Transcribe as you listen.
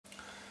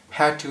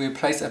how to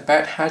replace a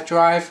bad hard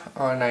drive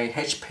on a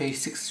HP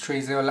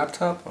 630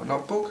 laptop or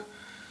notebook.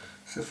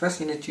 So first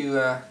you need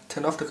to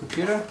turn off the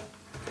computer,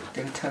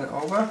 then turn it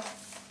over.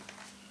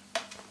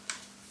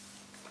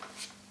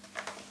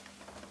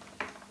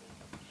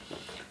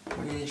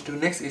 What you need to do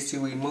next is to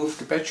remove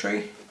the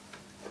battery.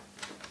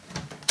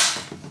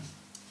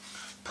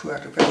 Pull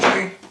out the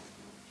battery.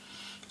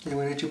 Then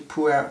we need to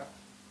pull out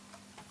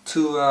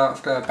two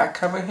of the back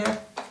cover here.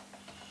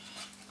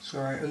 So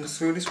I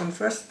unscrew this one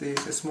first.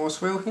 There's a small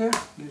screw here.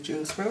 You need to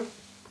unscrew.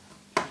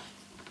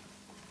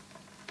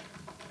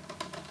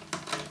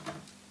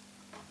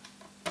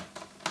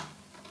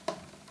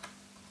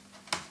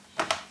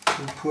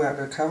 And pull out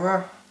the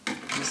cover.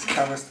 This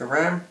covers the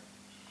RAM.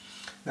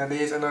 Now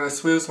there's another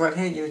screw right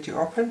here you need to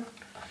open.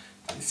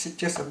 It sits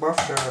just above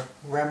the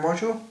RAM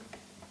module.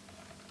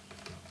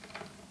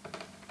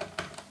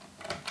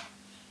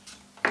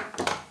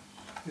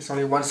 There's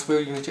only one screw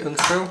you need to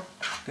unscrew.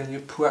 Then you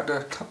pull out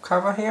the top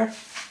cover here.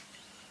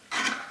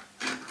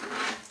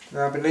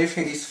 Now beneath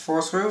here is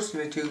 4 screws.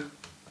 You need to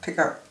take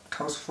out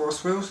those 4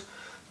 screws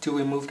to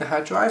remove the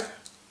hard drive.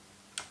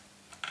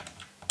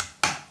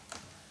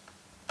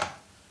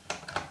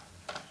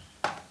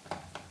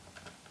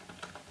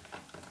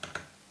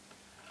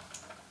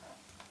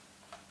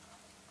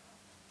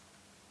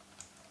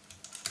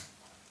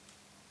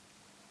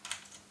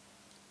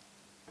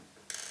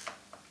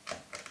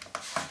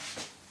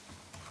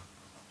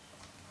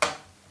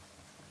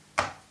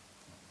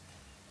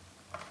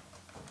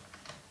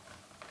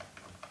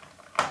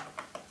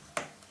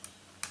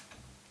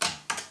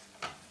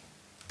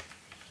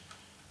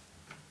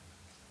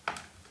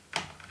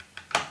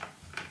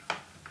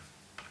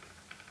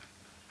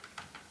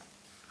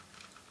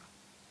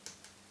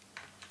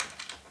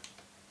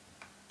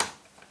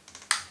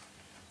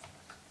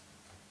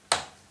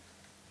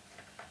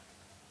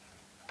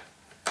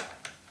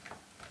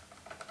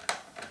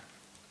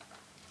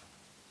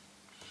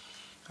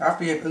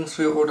 After you have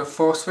unscrewed all the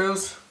 4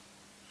 screws,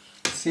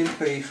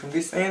 simply from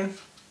this end,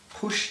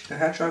 push the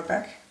hard drive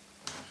back.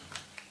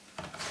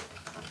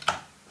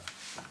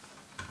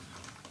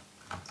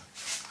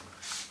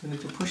 You need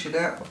to push it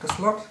out of the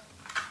slot.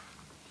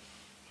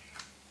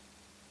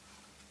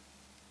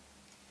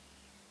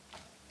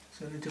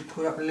 So you need to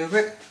pull up a little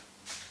bit.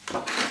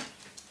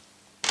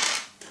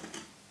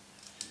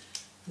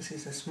 This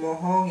is a small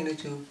hole, you need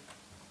to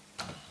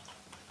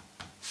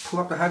pull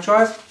up the hard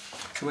drive.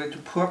 So we need to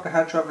pull up the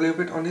hard drive a little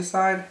bit on this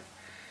side,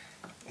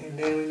 and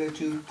then we need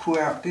to pull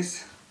out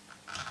this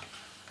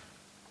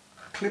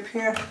clip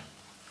here.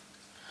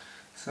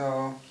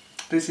 So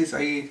there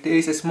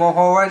is a small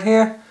hole right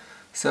here,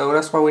 so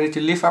that's why we need to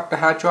lift up the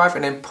hard drive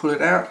and then pull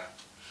it out,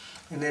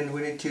 and then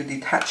we need to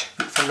detach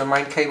it from the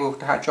main cable,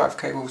 the hard drive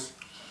cables.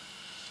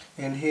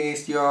 And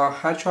here's your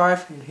hard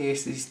drive, and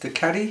here's the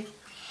caddy.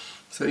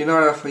 So in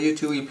order for you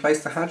to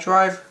replace the hard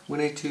drive, we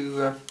need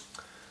to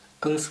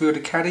unscrew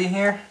the caddy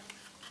here.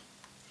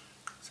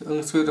 So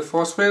unscrew the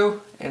 4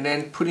 screw and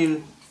then put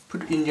in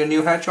your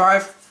new hard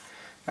drive.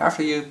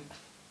 After you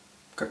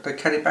got the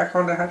caddy back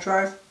on the hard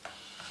drive,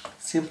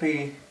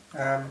 simply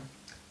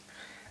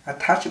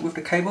attach it with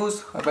the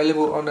cables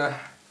available on the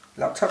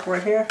laptop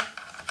right here.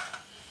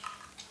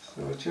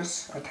 So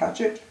just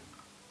attach it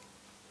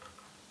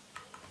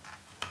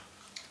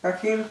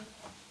back in,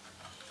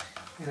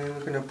 and then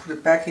we're going to put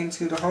it back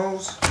into the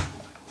holes.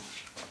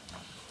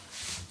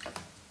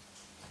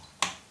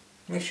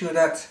 Make sure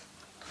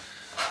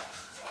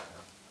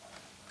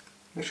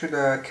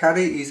the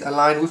caddy is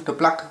aligned with the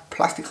black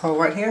plastic hole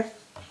right here.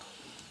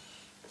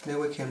 Then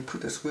we can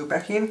put the screw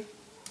back in.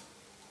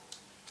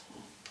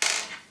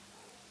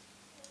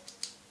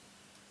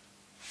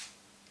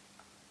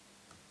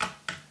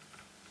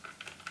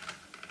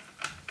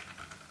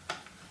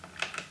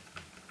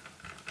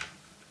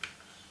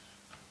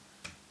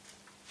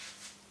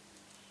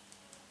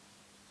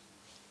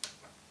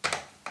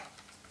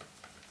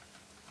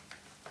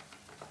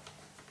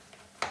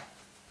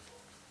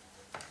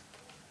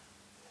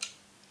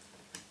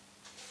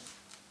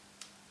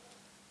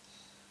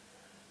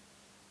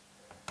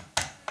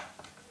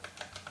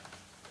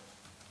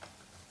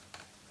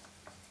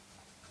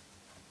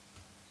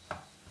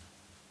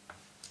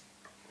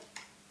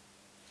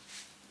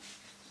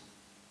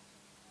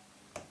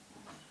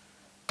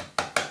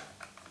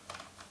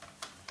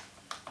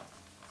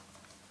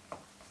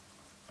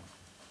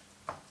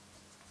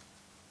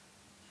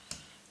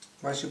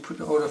 Once you put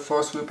all the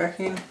 4 screws back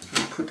in,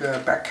 you put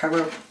the back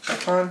cover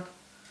back on.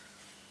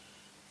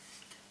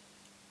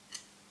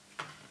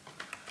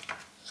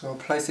 So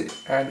place it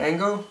at an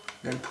angle,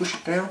 then push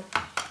it down.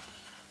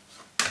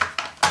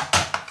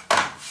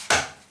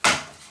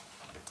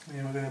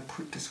 Then we're going to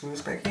put the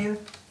screws back in.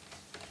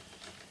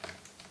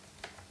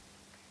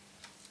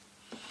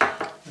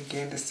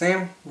 Again the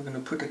same, we're going to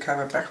put the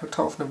cover back on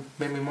top of the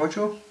memory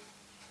module.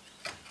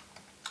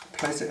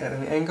 Place it at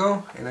an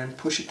angle and then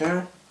push it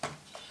down.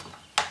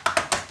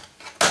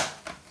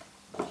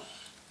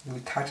 We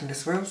tighten the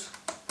screws.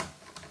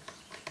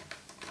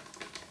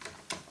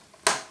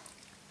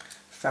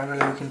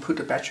 Finally we can put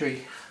the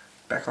battery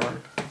back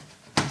on.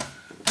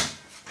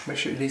 make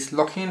sure it is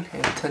locked in,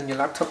 and turn your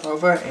laptop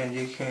over and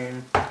you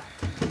can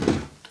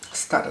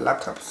start the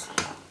laptops.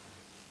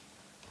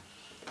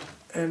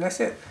 And that's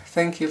it.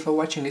 Thank you for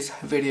watching this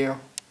video.